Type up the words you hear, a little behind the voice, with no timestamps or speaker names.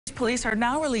Police are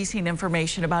now releasing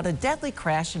information about a deadly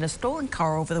crash in a stolen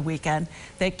car over the weekend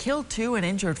that killed 2 and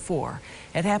injured 4.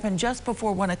 It happened just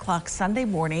before 1 o'clock Sunday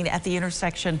morning at the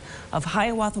intersection of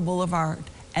Hiawatha Boulevard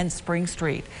and Spring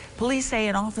Street. Police say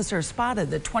an officer spotted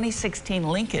the 2016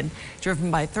 Lincoln driven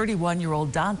by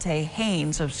 31-year-old Dante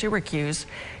Haynes of Syracuse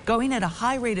going at a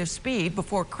high rate of speed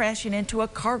before crashing into a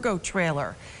cargo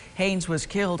trailer. Haynes was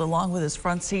killed along with his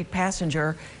front seat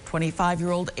passenger,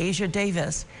 25-year-old Asia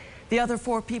Davis. The other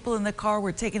 4 people in the car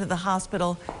were taken to the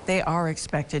hospital. They are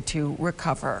expected to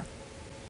recover.